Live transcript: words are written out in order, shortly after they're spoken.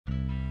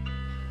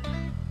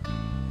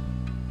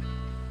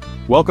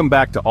Welcome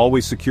back to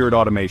Always Secured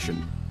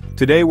Automation.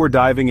 Today we're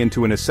diving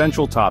into an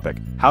essential topic,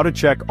 how to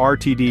check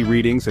RTD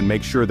readings and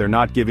make sure they're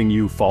not giving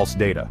you false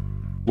data.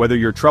 Whether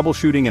you're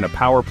troubleshooting in a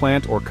power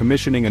plant or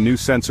commissioning a new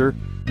sensor,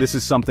 this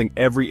is something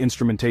every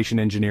instrumentation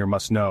engineer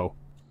must know.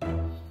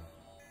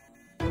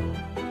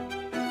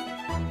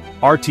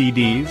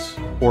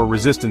 RTDs, or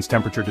resistance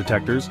temperature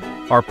detectors,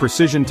 are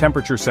precision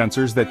temperature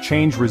sensors that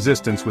change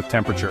resistance with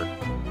temperature.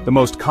 The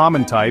most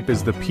common type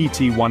is the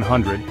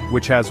PT100,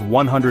 which has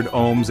 100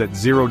 ohms at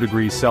 0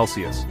 degrees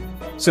Celsius.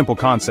 Simple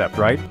concept,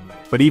 right?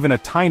 But even a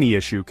tiny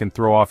issue can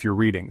throw off your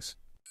readings.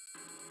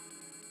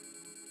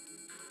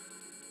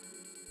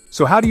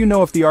 So how do you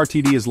know if the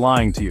RTD is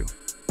lying to you?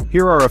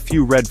 Here are a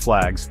few red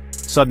flags: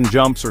 sudden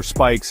jumps or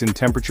spikes in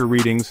temperature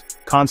readings,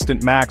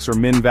 constant max or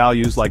min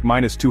values like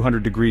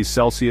 -200 degrees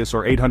Celsius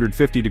or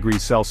 850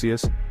 degrees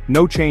Celsius,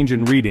 no change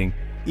in reading,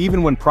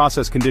 even when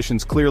process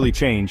conditions clearly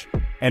change,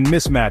 and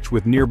mismatch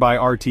with nearby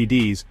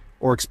RTDs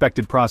or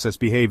expected process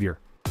behavior.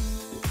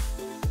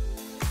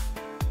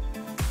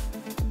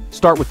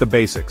 Start with the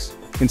basics.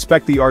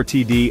 Inspect the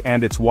RTD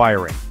and its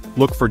wiring.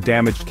 Look for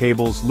damaged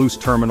cables, loose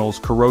terminals,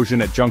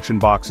 corrosion at junction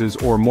boxes,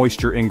 or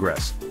moisture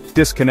ingress.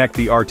 Disconnect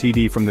the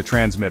RTD from the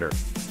transmitter.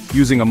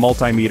 Using a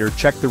multimeter,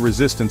 check the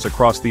resistance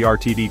across the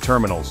RTD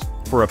terminals.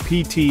 For a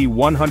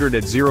PT100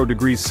 at 0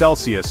 degrees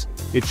Celsius,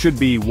 it should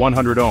be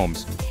 100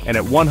 ohms, and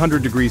at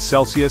 100 degrees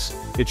Celsius,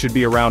 it should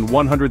be around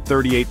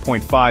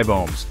 138.5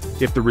 ohms.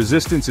 If the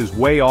resistance is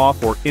way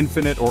off or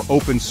infinite or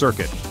open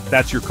circuit,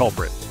 that's your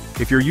culprit.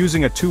 If you're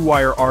using a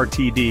 2-wire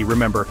RTD,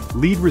 remember,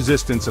 lead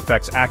resistance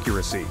affects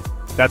accuracy.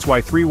 That's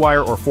why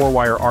 3-wire or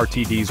 4-wire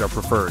RTDs are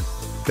preferred.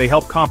 They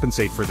help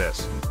compensate for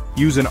this.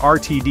 Use an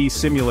RTD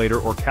simulator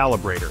or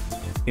calibrator.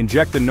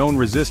 Inject the known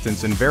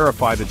resistance and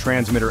verify the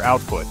transmitter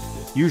output,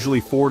 usually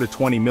 4 to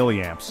 20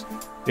 milliamps.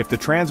 If the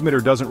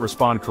transmitter doesn't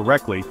respond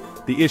correctly,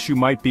 the issue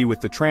might be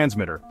with the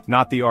transmitter,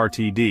 not the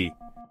RTD.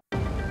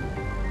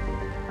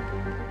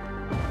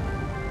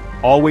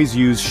 Always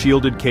use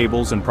shielded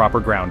cables and proper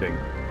grounding.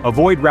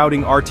 Avoid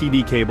routing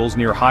RTD cables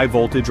near high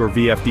voltage or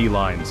VFD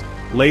lines.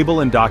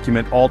 Label and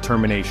document all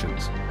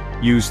terminations.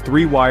 Use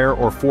 3-wire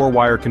or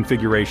 4-wire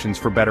configurations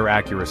for better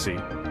accuracy.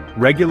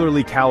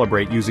 Regularly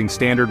calibrate using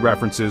standard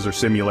references or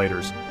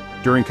simulators.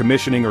 During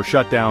commissioning or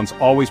shutdowns,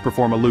 always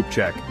perform a loop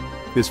check.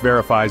 This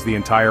verifies the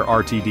entire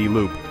RTD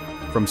loop,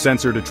 from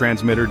sensor to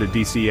transmitter to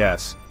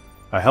DCS.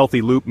 A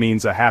healthy loop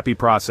means a happy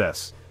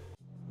process.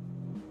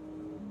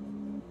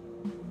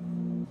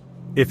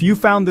 If you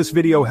found this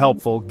video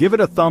helpful, give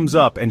it a thumbs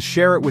up and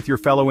share it with your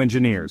fellow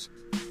engineers.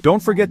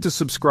 Don't forget to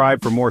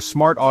subscribe for more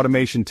smart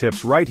automation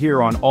tips right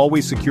here on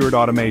Always Secured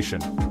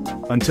Automation.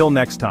 Until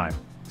next time,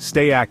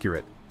 stay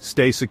accurate,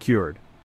 stay secured.